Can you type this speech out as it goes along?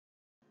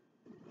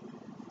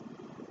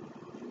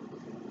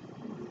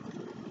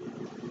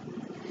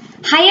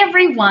Hi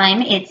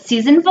everyone, it's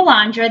Susan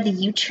Valandra, the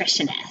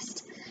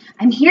Nutritionist.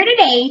 I'm here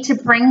today to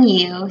bring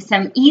you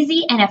some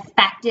easy and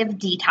effective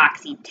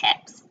detoxing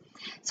tips.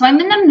 So I'm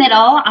in the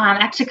middle,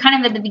 actually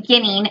kind of at the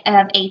beginning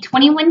of a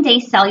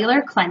 21-day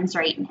cellular cleanse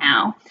right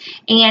now.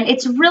 And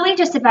it's really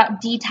just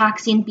about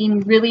detoxing,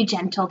 being really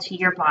gentle to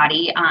your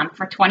body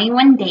for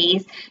 21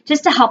 days,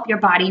 just to help your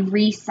body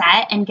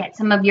reset and get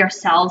some of your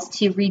cells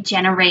to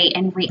regenerate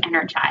and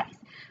re-energize.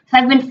 So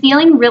I've been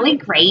feeling really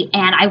great,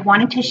 and I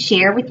wanted to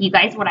share with you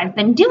guys what I've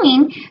been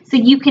doing so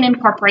you can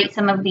incorporate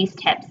some of these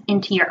tips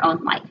into your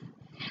own life.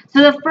 So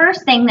the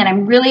first thing that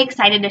I'm really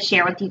excited to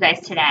share with you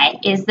guys today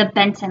is the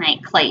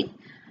bentonite clay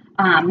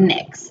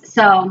mix.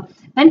 So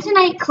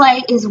bentonite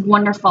clay is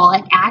wonderful.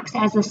 It acts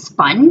as a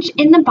sponge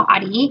in the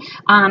body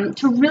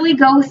to really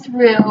go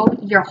through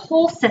your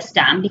whole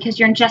system because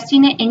you're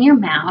ingesting it in your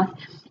mouth.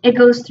 It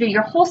goes through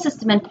your whole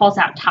system and pulls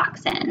out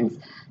toxins.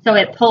 So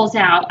it pulls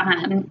out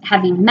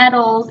heavy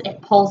metals,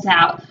 it pulls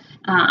out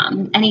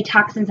any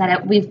toxins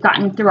that we've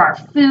gotten through our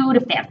food,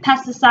 if they have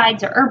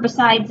pesticides or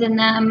herbicides in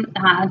them,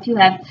 if you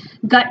have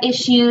gut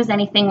issues,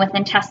 anything with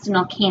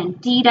intestinal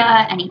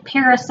candida, any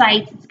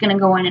parasites, it's going to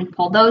go in and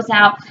pull those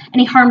out,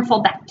 any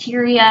harmful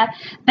bacteria.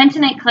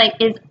 Bentonite clay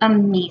is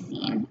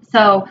amazing.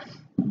 So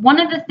one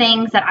of the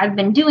things that I've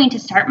been doing to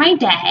start my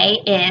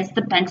day is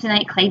the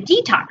bentonite clay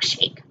detox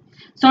shake.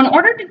 So in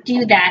order to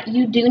do that,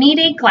 you do need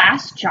a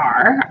glass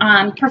jar,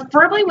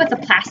 preferably with a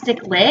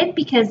plastic lid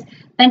because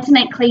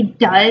bentonite clay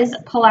does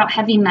pull out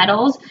heavy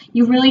metals.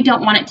 You really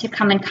don't want it to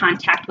come in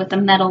contact with a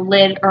metal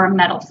lid or a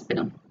metal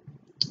spoon.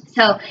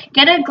 So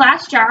get a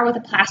glass jar with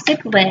a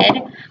plastic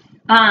lid.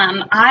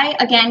 I,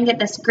 again, get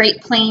this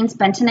Great Plains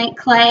bentonite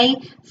clay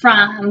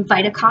from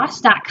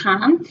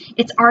Detox.com.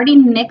 It's already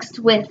mixed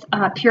with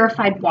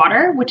purified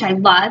water, which I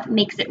love.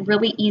 Makes it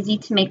really easy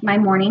to make my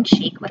morning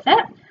shake with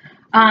it.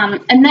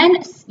 And then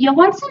you'll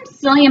want some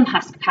psyllium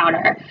husk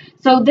powder.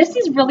 So this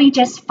is really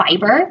just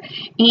fiber,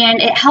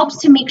 and it helps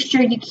to make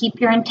sure you keep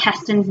your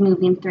intestines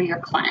moving through your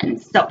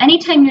cleanse. So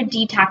anytime you're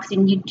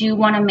detoxing, you do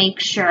want to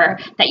make sure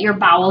that your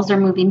bowels are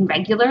moving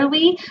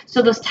regularly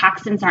so those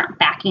toxins aren't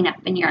backing up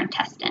in your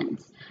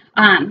intestines.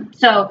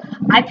 So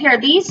I pair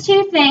these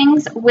two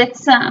things with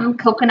some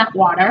coconut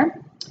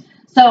water.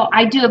 So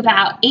I do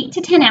about 8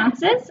 to 10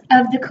 ounces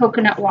of the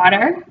coconut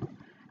water,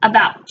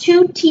 about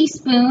 2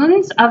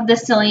 teaspoons of the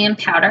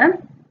psyllium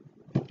powder,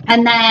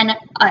 and then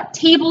a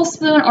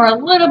tablespoon or a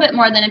little bit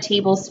more than a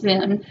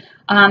tablespoon,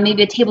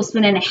 maybe a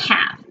tablespoon and a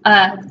half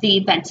of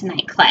the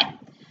bentonite clay.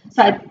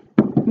 So I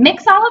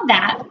mix all of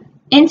that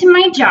into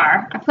my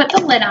jar. I put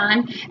the lid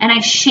on and I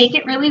shake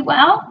it really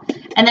well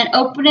and then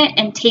open it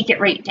and take it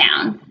right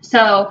down.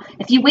 So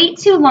if you wait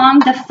too long,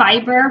 the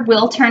fiber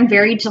will turn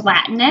very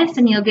gelatinous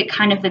and you'll get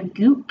kind of a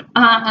goop.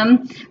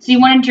 So you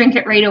want to drink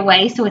it right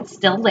away so it's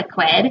still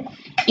liquid.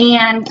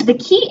 And the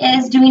key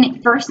is doing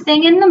it first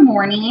thing in the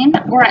morning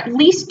or at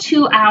least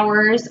 2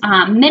 hours,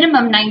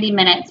 minimum 90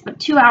 minutes, but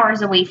 2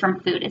 hours away from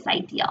food is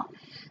ideal.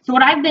 So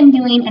what I've been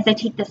doing is I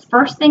take this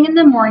first thing in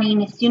the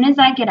morning as soon as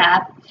I get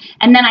up,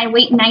 and then I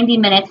wait 90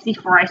 minutes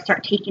before I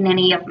start taking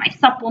any of my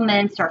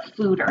supplements or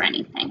food or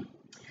anything.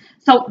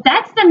 So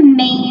that's the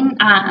main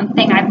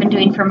thing I've been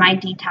doing for my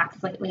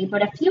detox lately,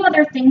 but a few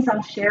other things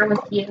I'll share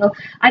with you.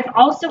 I've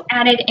also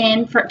added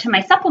in to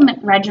my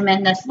supplement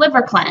regimen this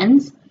liver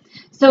cleanse.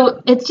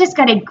 So it's just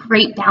got a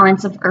great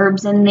balance of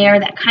herbs in there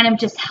that kind of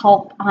just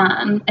help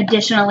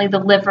additionally the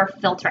liver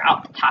filter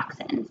out the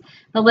toxins.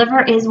 The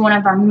liver is one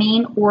of our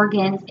main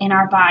organs in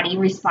our body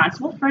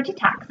responsible for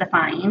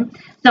detoxifying.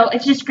 So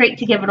it's just great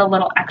to give it a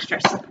little extra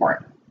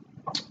support.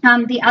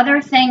 The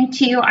other thing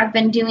too I've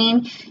been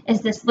doing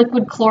is this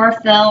liquid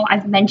chlorophyll.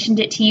 I've mentioned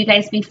it to you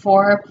guys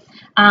before.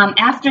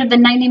 After the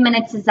 90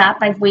 minutes is up,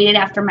 I've waited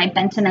after my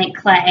bentonite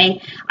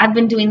clay. I've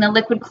been doing the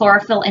liquid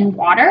chlorophyll in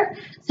water.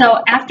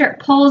 So after it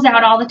pulls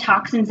out all the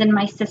toxins in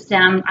my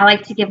system, I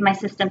like to give my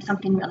system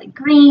something really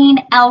green,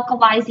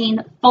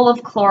 alkalizing, full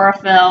of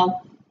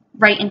chlorophyll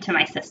right into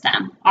my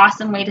system.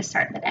 Awesome way to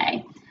start the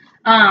day.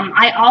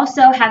 I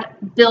also have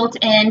built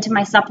into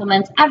my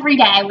supplements every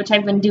day, which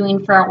I've been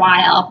doing for a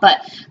while, but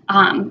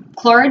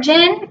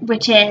Chlorogen,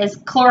 which is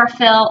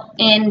chlorophyll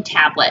in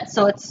tablets.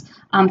 So it's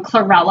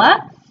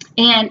chlorella,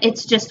 and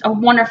it's just a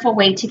wonderful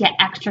way to get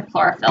extra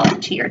chlorophyll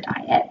into your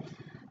diet.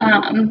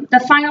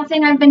 The final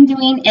thing I've been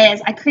doing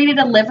is I created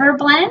a liver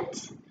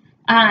blend.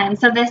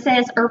 So this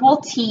is herbal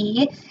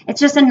tea. It's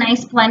just a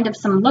nice blend of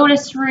some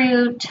lotus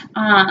root.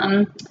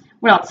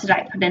 What else did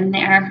I put in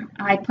there?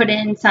 I put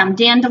in some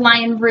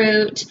dandelion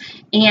root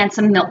and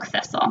some milk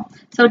thistle.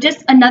 So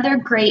just another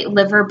great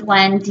liver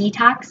blend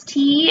detox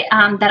tea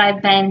that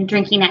I've been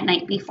drinking at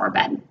night before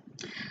bed.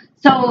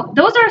 So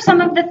those are some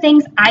of the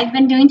things I've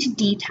been doing to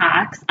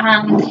detox.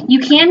 You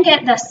can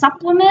get the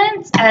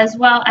supplements as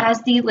well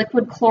as the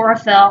liquid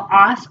chlorophyll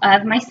off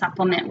of my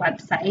supplement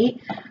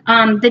website.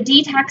 The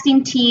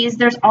detoxing teas,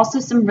 there's also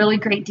some really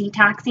great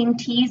detoxing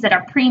teas that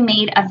are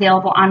pre-made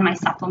available on my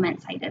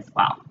supplement site as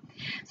well.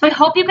 So I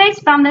hope you guys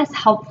found this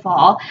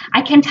helpful.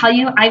 I can tell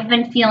you I've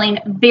been feeling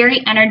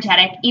very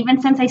energetic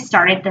even since I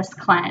started this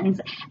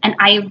cleanse, and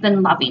I have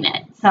been loving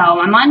it. So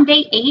I'm on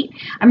day 8.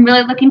 I'm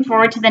really looking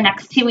forward to the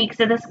next 2 weeks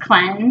of this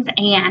cleanse,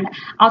 and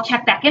I'll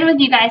check back in with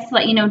you guys to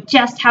let you know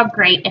just how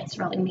great it's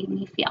really made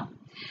me feel.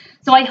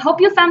 So I hope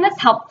you found this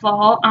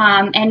helpful,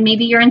 and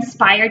maybe you're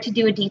inspired to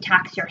do a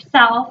detox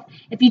yourself.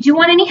 If you do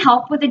want any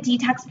help with a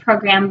detox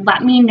program,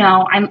 let me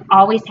know. I'm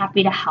always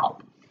happy to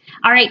help.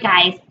 All right,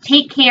 guys,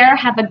 take care.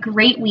 Have a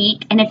great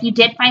week. And if you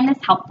did find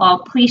this helpful,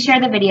 please share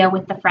the video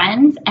with the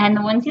friends and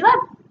the ones you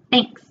love.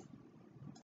 Thanks.